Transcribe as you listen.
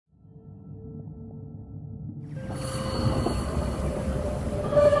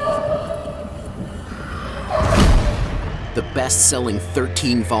best-selling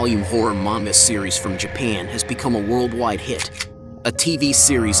 13-volume horror manga series from Japan has become a worldwide hit, a TV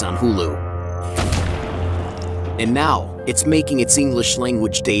series on Hulu. And now, it's making its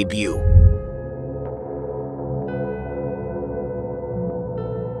English-language debut.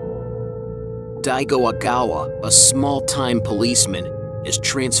 Daigo Agawa, a small-time policeman, is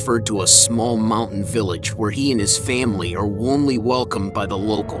transferred to a small mountain village where he and his family are warmly welcomed by the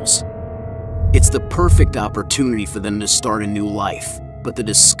locals. It's the perfect opportunity for them to start a new life, but the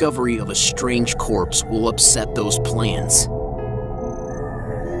discovery of a strange corpse will upset those plans.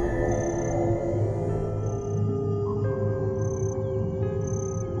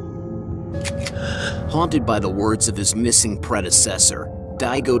 Haunted by the words of his missing predecessor,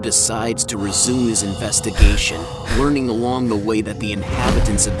 Daigo decides to resume his investigation, learning along the way that the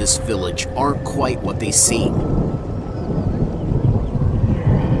inhabitants of this village aren't quite what they seem.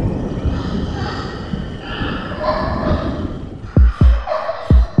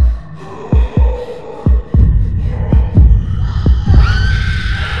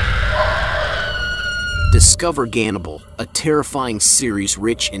 Discover GANNIBAL, a terrifying series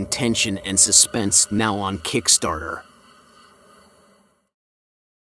rich in tension and suspense, now on Kickstarter.